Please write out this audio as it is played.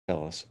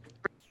Tell us.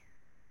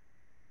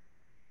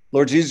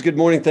 Lord Jesus, good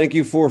morning. Thank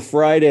you for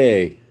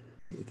Friday.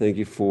 Thank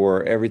you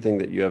for everything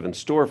that you have in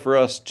store for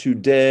us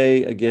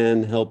today.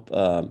 Again, help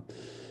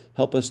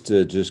us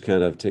to just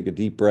kind of take a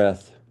deep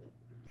breath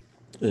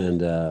and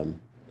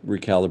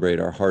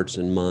recalibrate our hearts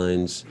and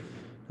minds,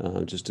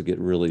 just to get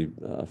really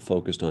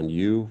focused on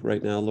you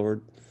right now,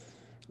 Lord.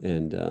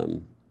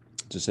 And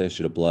just ask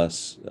you to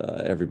bless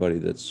everybody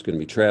that's going to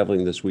be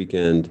traveling this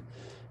weekend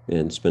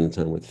and spending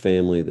time with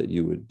family, that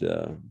you would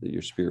that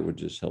your spirit would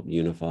just help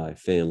unify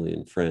family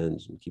and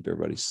friends and keep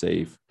everybody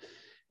safe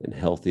and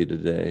healthy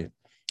today.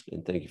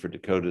 And thank you for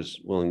Dakota's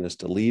willingness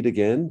to lead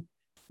again,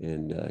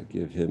 and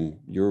give him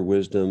your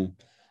wisdom,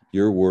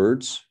 your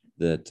words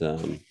that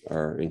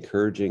are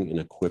encouraging and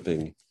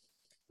equipping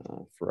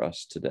for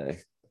us today,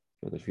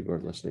 whether people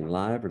are listening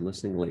live or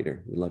listening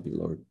later. We love you,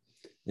 Lord.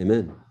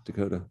 Amen.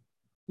 Dakota.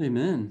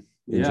 Amen.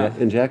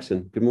 And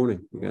Jackson, good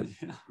morning. We got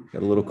a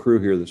little crew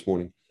here this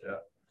morning.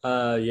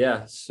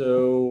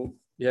 So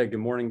good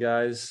morning,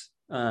 guys.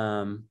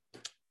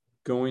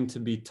 Going to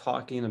be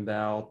talking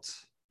about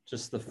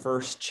just the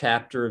first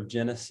chapter of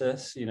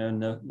Genesis.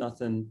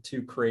 Nothing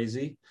too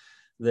crazy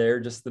there,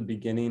 just the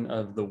beginning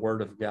of the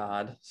Word of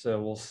God.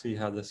 So we'll see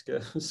how this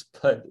goes.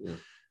 But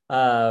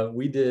I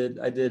did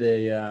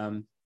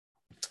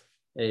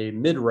a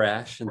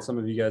midrash, and some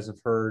of you guys have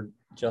heard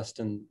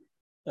Justin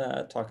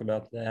talk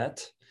about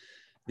that.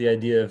 The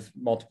idea of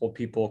multiple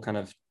people kind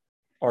of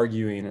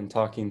arguing and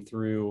talking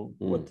through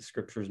what the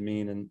scriptures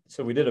mean. And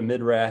so we did a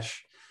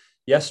midrash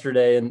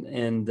yesterday,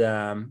 and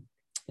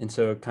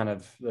so kind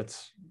of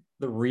that's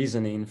the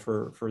reasoning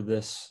for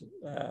this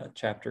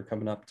chapter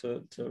coming up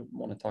to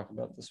want to talk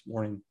about this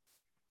morning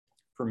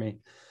for me.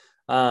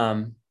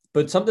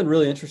 But something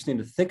really interesting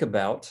to think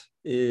about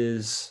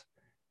is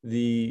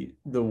the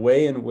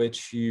way in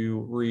which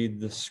you read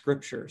the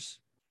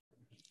scriptures.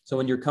 So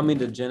when you're coming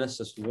to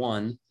Genesis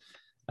 1,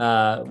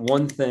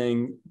 one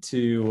thing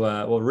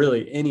to,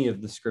 really any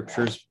of the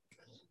scriptures,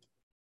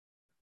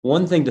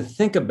 one thing to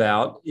think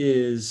about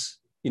is,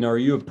 are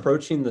you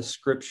approaching the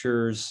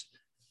scriptures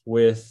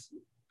with,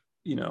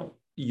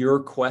 your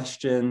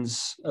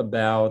questions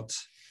about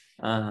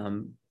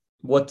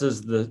what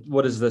does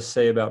this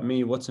say about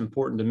me? What's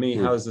important to me?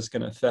 How is this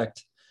going to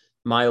affect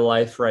my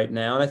life right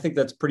now? And I think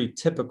that's pretty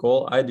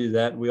typical. I do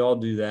that. We all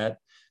do that,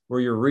 where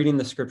you're reading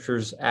the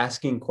scriptures,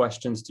 asking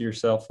questions to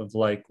yourself of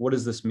like, what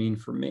does this mean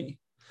for me?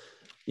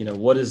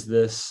 What is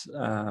this?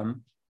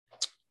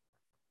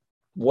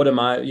 What am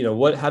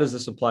I, how does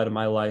this apply to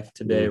my life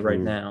today, right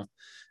now?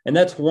 And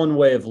that's one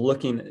way of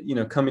looking,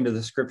 coming to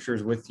the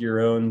scriptures with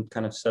your own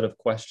kind of set of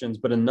questions.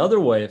 But another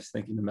way of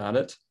thinking about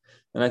it,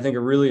 and I think a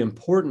really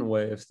important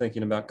way of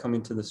thinking about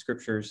coming to the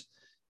scriptures,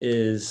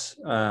 is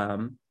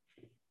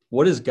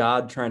what is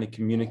God trying to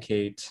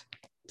communicate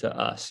to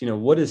us?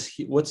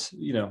 What's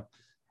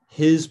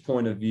his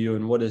point of view,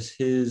 and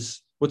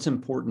what's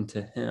important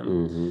to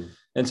him?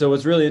 And so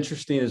what's really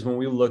interesting is when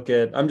we look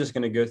at, I'm just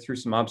going to go through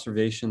some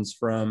observations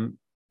from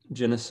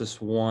Genesis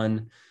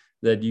 1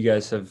 that you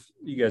guys have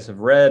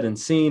read and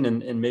seen,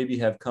 and maybe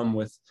have come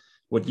with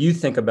what you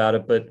think about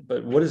it, but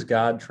what is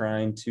God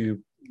trying to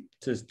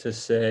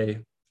say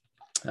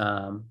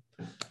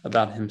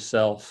about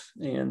himself?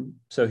 And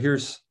so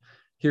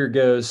here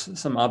goes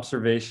some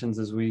observations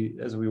as we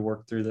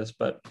work through this.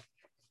 But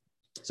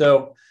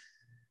so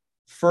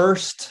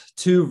first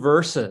two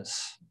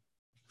verses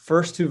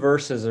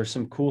are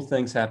some cool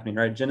things happening,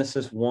 right?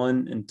 Genesis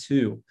 1 and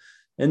 2.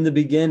 In the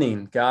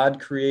beginning,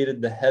 God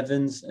created the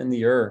heavens and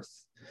the earth.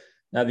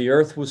 Now the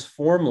earth was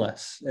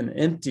formless and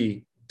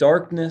empty.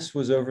 Darkness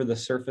was over the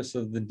surface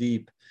of the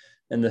deep,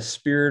 and the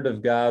Spirit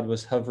of God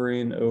was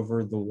hovering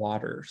over the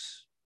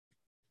waters.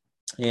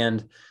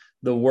 And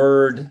the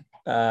word,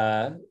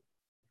 the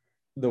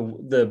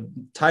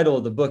title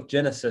of the book,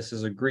 Genesis,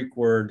 is a Greek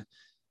word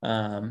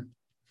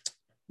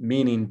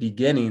meaning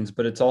beginnings,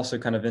 but it's also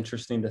kind of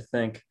interesting to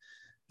think,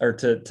 or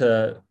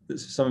to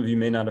some of you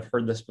may not have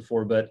heard this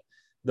before, but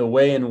the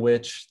way in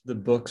which the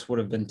books would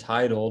have been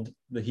titled,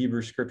 the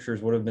Hebrew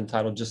scriptures would have been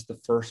titled just the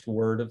first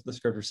word of the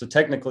scripture. So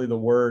technically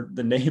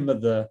the name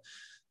of the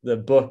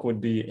book would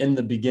be In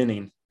the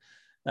Beginning,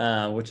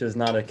 which is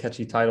not a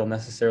catchy title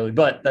necessarily,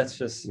 but that's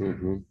just,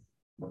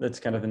 that's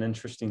kind of an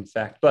interesting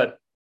fact. But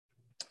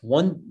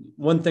one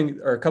thing,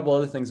 or a couple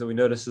other things that we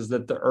notice, is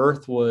that the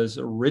earth was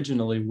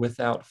originally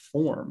without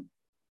form.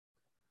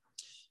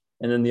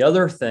 And then the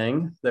other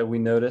thing that we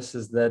notice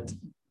is that,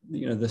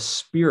 the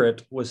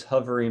Spirit was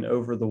hovering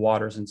over the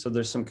waters. And so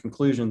there's some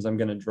conclusions I'm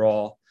going to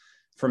draw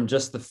from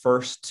just the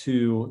first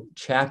two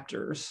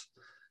chapters.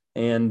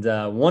 And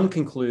one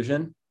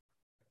conclusion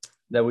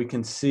that we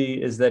can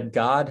see is that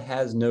God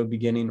has no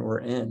beginning or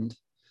end,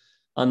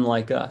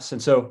 unlike us.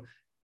 And so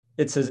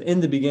it says, in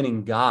the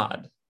beginning,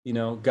 God,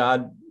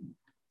 God,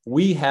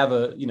 we have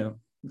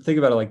think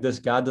about it like this: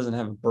 God doesn't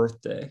have a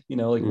birthday,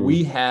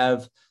 we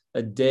have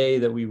a day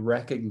that we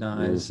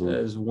recognize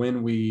as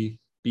when we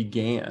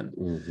began.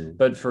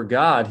 But for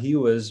God, he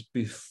was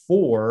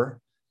before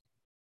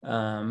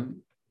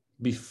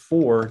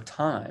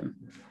time.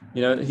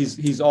 You know,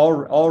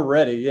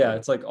 already, yeah,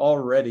 it's like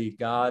already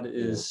God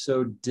is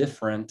so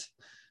different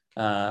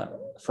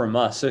from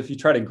us. So if you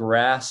try to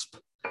grasp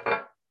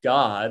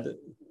God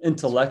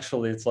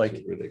intellectually, it's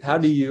like, how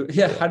do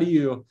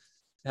you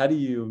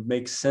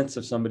make sense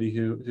of somebody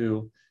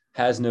who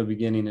has no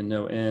beginning and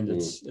no end?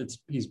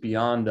 He's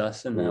beyond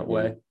us in that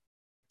way.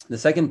 The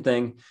second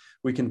thing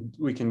we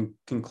can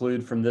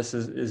conclude from this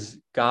is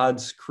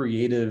God's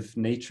creative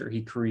nature.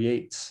 He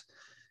creates,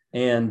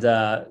 and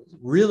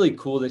really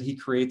cool that he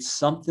creates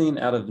something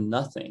out of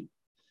nothing.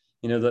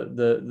 You know,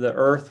 the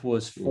earth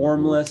was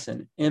formless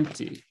and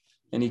empty,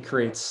 and he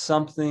creates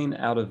something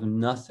out of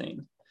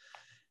nothing.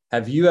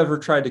 Have you ever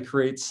tried to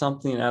create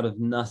something out of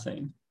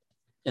nothing?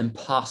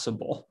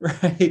 Impossible,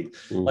 right?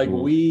 Like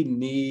we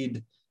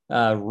need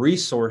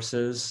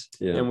resources,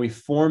 and we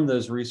form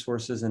those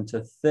resources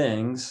into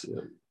things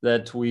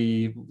that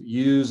we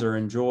use or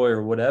enjoy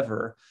or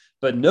whatever.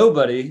 But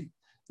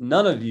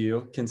none of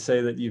you can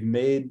say that you've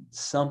made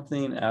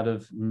something out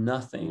of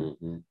nothing,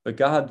 but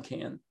God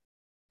can.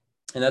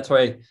 And that's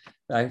why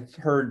I've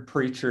heard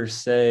preachers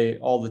say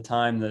all the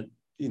time that,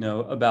 you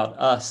know, about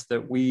us,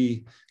 that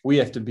we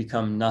have to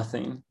become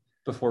nothing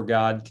before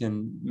God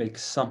can make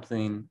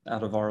something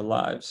out of our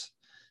lives.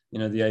 You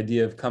know, the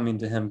idea of coming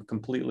to him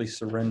completely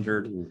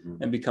surrendered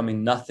and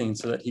becoming nothing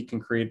so that he can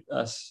create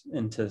us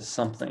into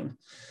something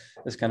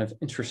is kind of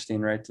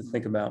interesting, right, to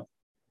think about.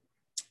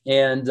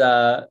 And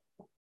the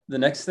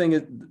next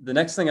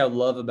thing I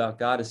love about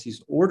God is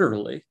he's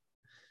orderly.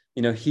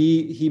 You know,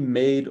 he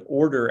made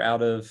order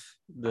out of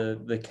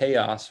the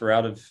chaos, or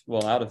out of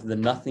the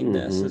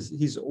nothingness.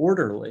 He's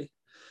orderly.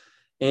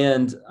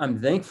 And I'm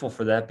thankful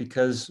for that,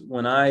 because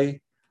when I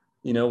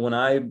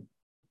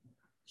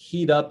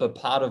heat up a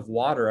pot of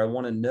water, I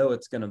want to know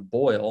it's going to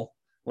boil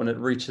when it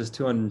reaches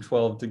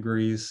 212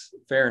 degrees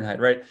Fahrenheit,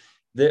 right?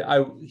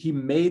 He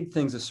made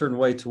things a certain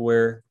way to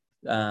where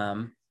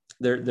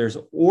there's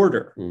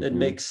order. It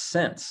makes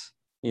sense.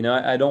 You know,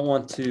 I don't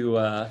want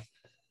to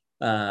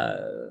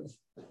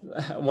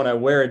when I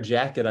wear a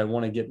jacket, I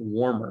want to get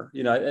warmer.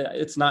 You know,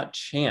 it's not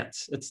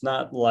chance. It's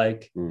not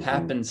like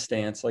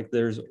happenstance. Like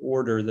there's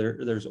order.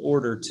 There's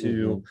order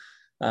to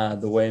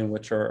the way in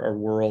which our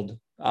world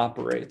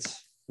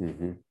operates,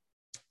 which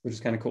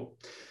is kind of cool.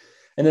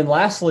 And then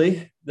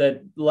lastly,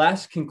 that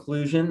last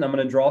conclusion I'm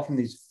going to draw from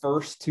these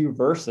first two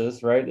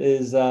verses, right,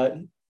 is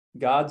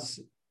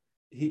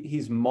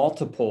he's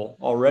multiple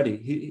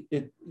already.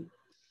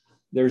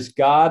 There's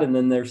God, and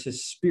then there's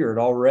his spirit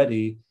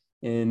already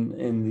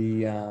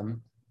in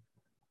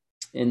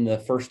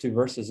the first two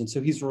verses. And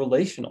so he's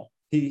relational.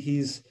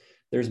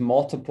 There's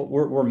multiple,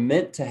 we're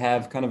meant to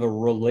have kind of a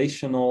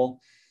relational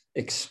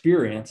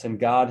experience, and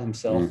God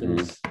himself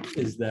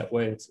is that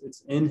way.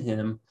 It's in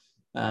him,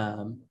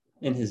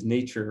 in his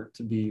nature,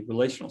 to be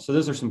relational. So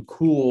those are some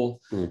cool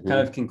kind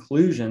of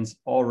conclusions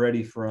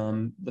already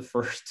from the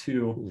first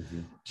two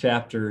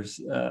verses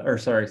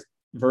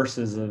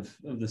of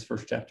this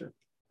first chapter.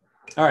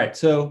 All right,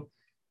 so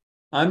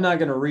I'm not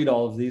going to read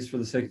all of these for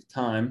the sake of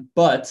time,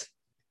 but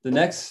the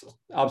next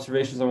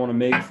observations I want to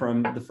make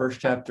from the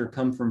first chapter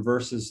come from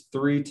verses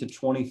 3 to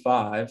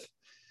 25.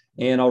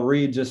 And I'll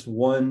read just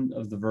one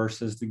of the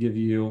verses to give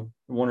you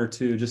one or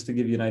two, just to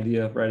give you an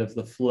idea, right, of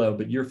the flow,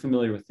 but you're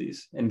familiar with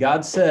these. And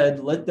God said,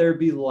 "Let there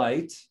be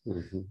light,"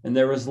 and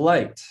there was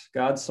light.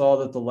 God saw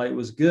that the light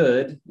was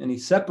good, and he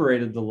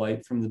separated the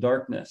light from the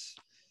darkness.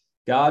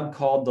 God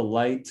called the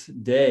light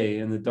day,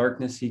 and the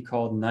darkness he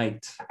called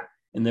night.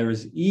 And there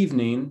was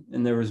evening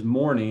and there was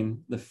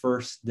morning the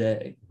first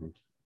day.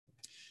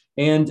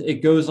 And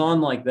it goes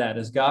on like that.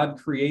 As God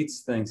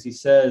creates things, he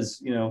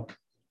says,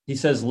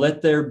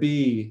 let there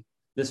be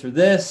this or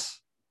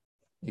this.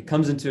 It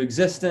comes into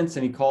existence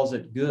and he calls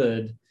it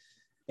good.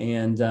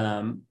 And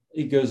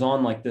it goes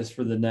on like this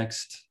for the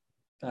next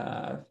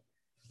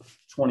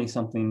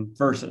 20-something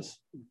verses.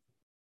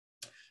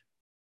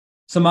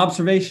 Some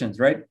observations,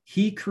 right?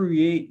 He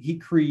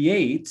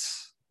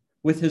creates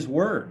with his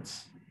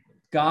words.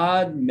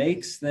 God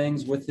makes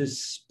things with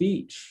his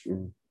speech.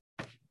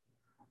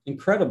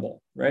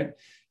 Incredible, right?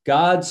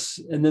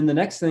 And then the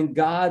next thing,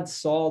 God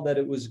saw that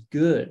it was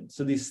good.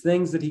 So these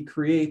things that he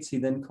creates, he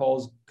then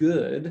calls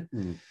good.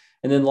 And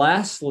then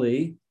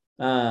lastly,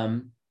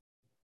 actually,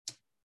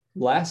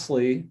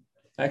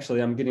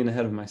 I'm getting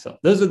ahead of myself.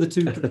 Those are the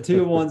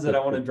two ones that I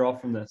want to draw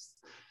from this,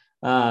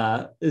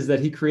 is that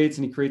he creates,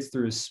 and he creates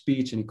through his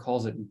speech, and he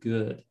calls it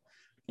good.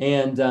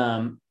 And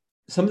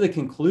some of the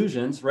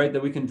conclusions, right,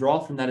 that we can draw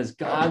from that is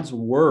God's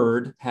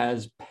word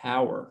has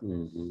power.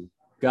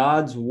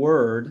 God's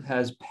word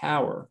has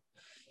power.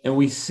 And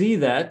we see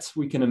that,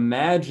 we can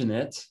imagine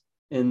it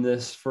in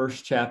this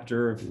first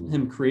chapter of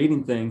him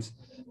creating things.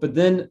 But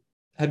then,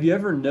 have you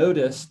ever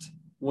noticed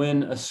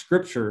when a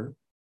scripture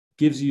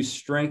gives you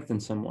strength in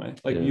some way?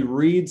 Like you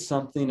read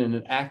something and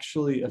it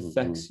actually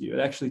affects you. It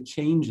actually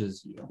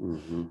changes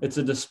you. It's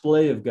a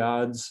display of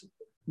God's,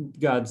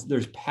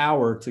 there's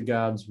power to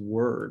God's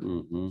word.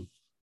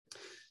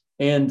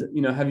 And,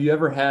 have you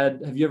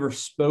ever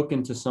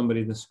spoken to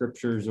somebody the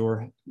scriptures,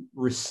 or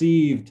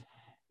received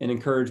and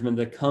encouragement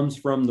that comes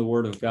from the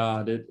Word of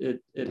God.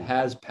 It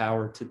has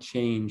power to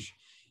change.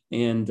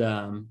 And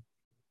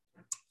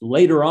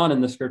later on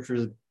in the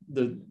scriptures,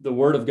 the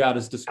Word of God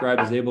is described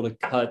as able to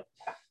cut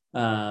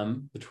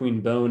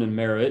between bone and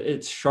marrow.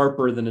 It's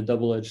sharper than a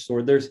double-edged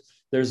sword.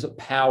 There's a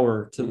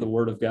power to the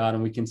Word of God,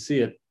 and we can see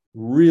it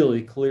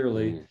really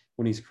clearly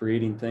when he's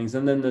creating things.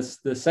 And then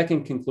the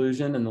second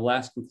conclusion and the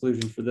last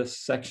conclusion for this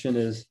section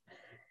is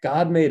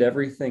God made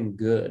everything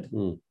good.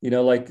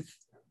 Like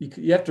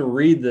you have to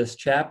read this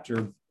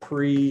chapter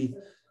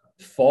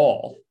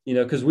pre-fall,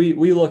 because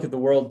we look at the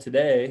world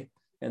today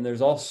and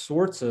there's all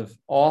sorts of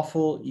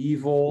awful,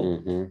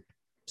 evil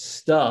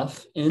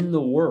stuff in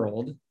the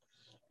world.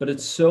 But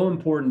it's so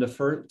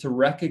important to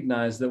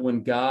recognize that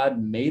when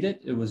God made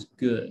it, it was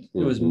good.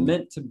 It was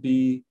meant to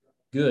be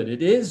good.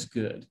 It is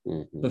good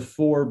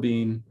before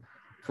being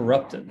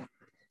corrupted.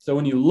 So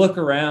when you look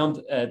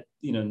around at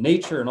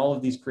nature and all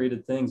of these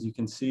created things, you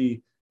can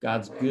see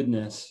God's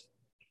goodness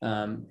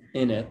in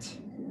it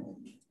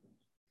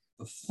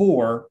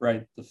before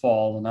the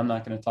fall. And I'm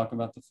not going to talk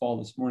about the fall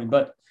this morning,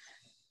 but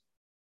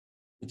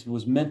it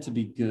was meant to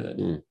be good.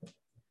 And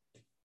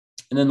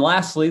then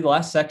lastly, the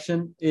last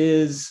section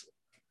is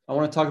I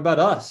want to talk about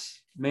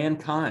us,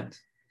 mankind.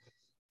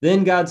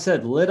 Then God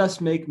said, let us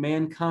make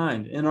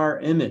mankind in our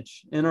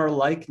image, in our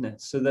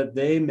likeness, so that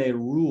they may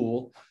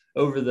rule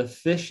over the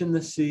fish in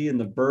the sea and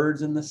the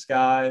birds in the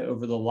sky,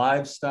 over the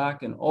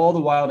livestock and all the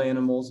wild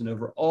animals, and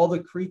over all the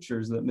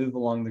creatures that move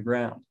along the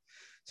ground.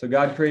 So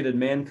God created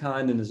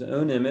mankind in his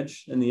own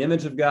image. In the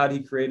image of God,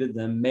 he created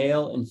them,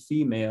 male and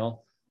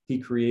female, he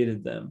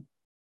created them.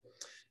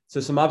 So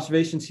some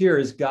observations here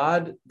is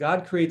God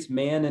creates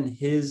man in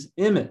his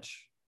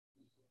image.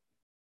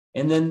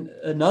 And then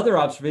another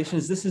observation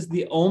is this is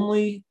the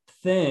only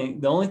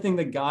thing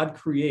that God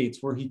creates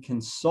where he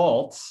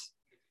consults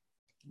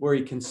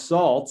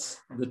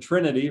the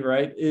Trinity,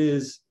 right,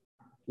 is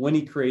when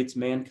he creates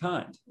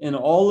mankind. In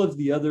all of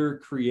the other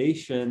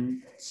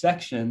creation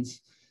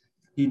sections,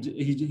 he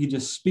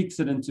just speaks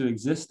it into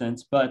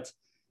existence. But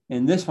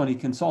in this one, he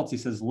consults. He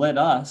says, let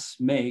us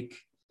make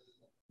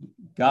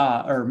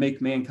God or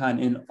make mankind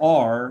in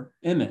our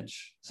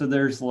image. So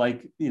there's a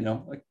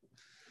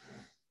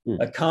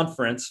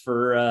conference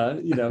for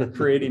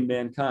creating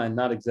mankind,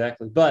 not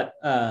exactly, but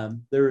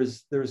there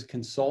is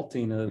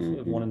consulting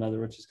of one another,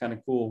 which is kind of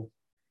cool.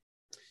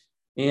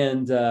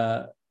 And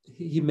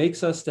he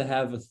makes us to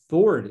have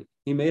authority.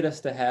 He made us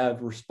to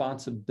have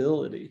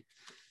responsibility.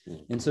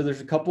 And so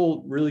there's a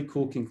couple really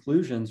cool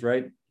conclusions,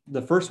 right?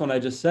 The first one, I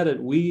just said it,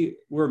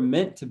 we're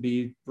meant to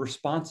be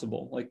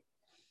responsible. Like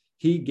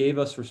he gave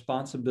us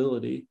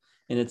responsibility.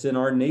 And it's in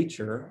our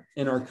nature,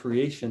 in our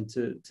creation,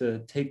 to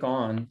take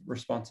on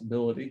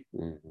responsibility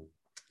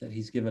that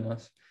he's given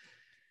us.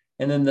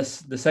 And then the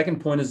second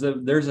point is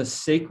that there's a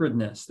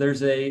sacredness.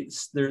 There's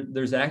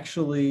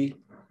actually,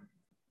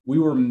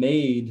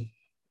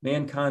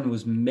 mankind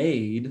was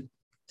made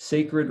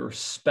sacred or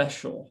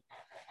special,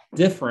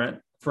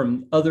 different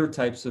from other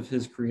types of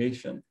his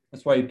creation.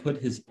 That's why he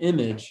put his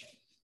image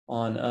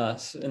on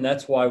us. And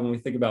that's why when we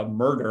think about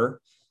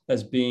murder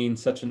as being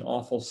such an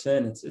awful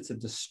sin, it's a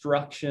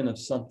destruction of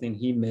something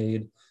he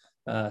made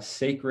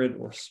sacred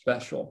or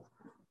special.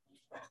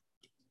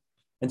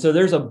 And so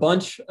there's a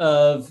bunch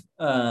of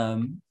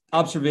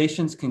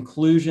observations,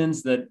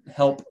 conclusions that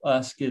help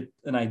us get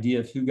an idea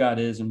of who God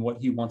is and what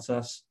he wants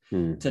us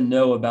to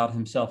know about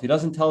himself. He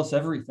doesn't tell us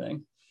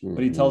everything,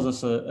 but he tells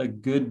us a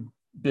good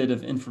bit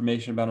of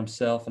information about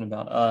himself and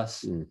about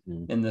us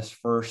in this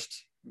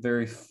first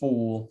very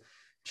full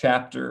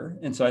chapter.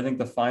 And so I think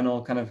the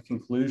final kind of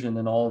conclusion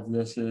in all of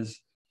this is,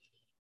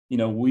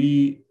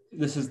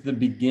 this is the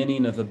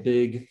beginning of a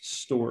big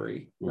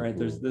story, right?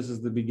 This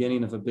is the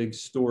beginning of a big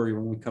story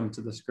when we come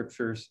to the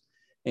scriptures.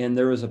 And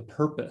there is a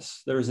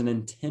purpose, there is an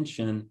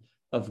intention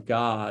of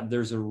God.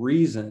 There's a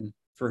reason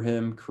for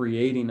him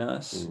creating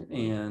us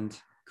and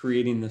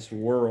creating this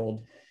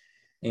world.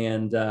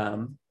 And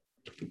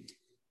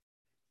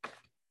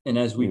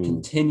as we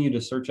continue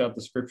to search out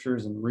the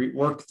scriptures and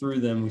work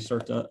through them, we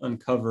start to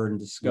uncover and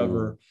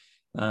discover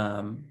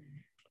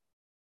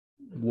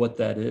what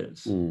that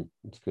is.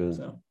 That's good.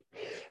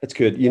 That's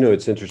good.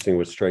 It's interesting.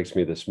 What strikes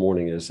me this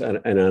morning is, and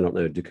I don't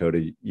know,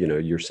 Dakota,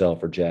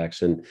 yourself or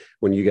Jackson,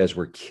 when you guys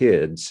were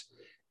kids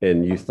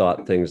and you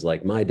thought things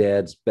like, my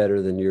dad's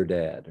better than your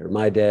dad, or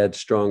my dad's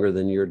stronger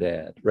than your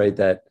dad, right?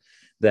 That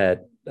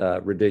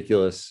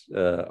ridiculous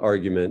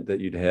argument that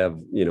you'd have,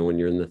 when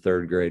you're in the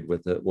third grade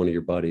with one of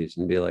your buddies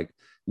and be like,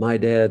 my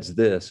dad's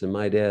this and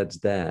my dad's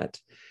that.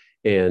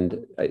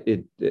 And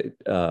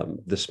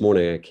this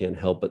morning, I can't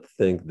help but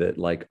think that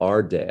like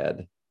our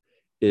dad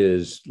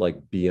is like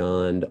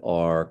beyond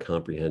our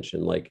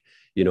comprehension. Like,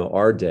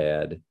 our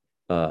dad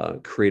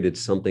created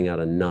something out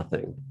of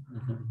nothing,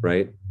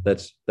 right?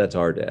 That's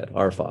our dad,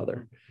 our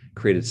father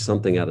created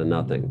something out of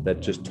nothing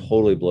that just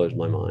totally blows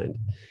my mind.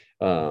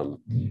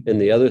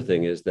 And the other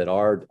thing is that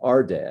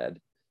our dad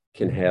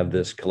can have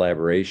this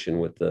collaboration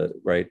with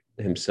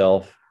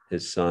himself,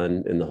 his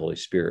Son, and the Holy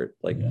Spirit.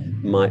 Like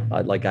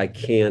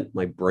Yeah.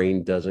 my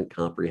brain doesn't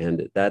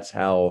comprehend it. That's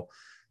how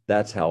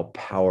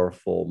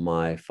powerful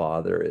my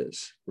Father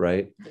is,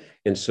 right?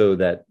 And so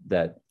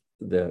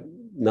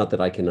not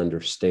that I can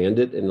understand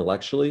it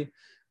intellectually,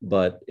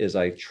 but as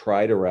I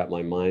try to wrap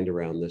my mind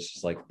around this,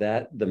 it's like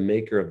that the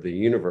maker of the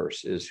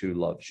universe is who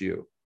loves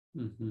you,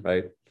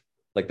 right?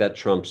 Like that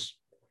trumps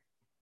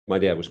my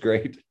dad was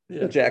great.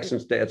 Yeah.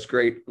 Jackson's dad's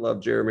great. Love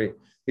Jeremy.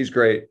 He's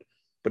great,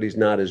 but he's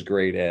not as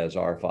great as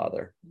our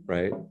Father,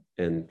 right?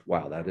 And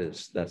wow,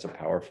 that's a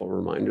powerful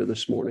reminder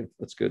this morning.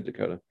 That's good,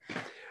 Dakota.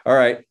 All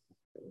right.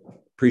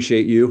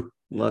 Appreciate you.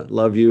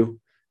 Love you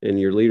and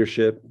your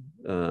leadership.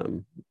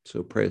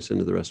 So pray us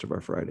into the rest of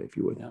our Friday, if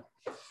you would.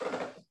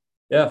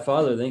 Yeah,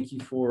 Father, thank you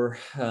for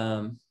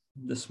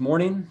this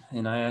morning.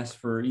 And I ask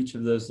for each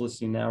of those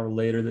listening now or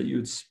later that you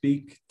would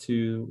speak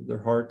to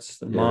their hearts,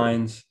 their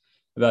minds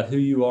about who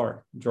you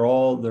are.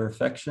 Draw their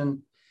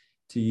affection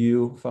to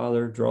you,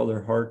 Father. Draw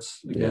their hearts,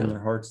 again, their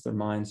hearts, their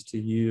minds to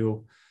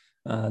you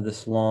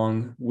this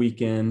long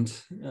weekend.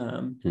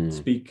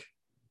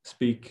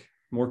 Speak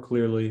more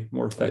clearly,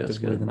 more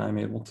effectively than I'm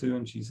able to.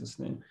 In Jesus'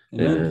 name.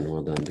 Amen.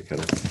 Well done,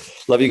 Dakota.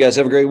 Love you guys.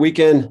 Have a great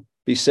weekend.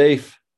 Be safe.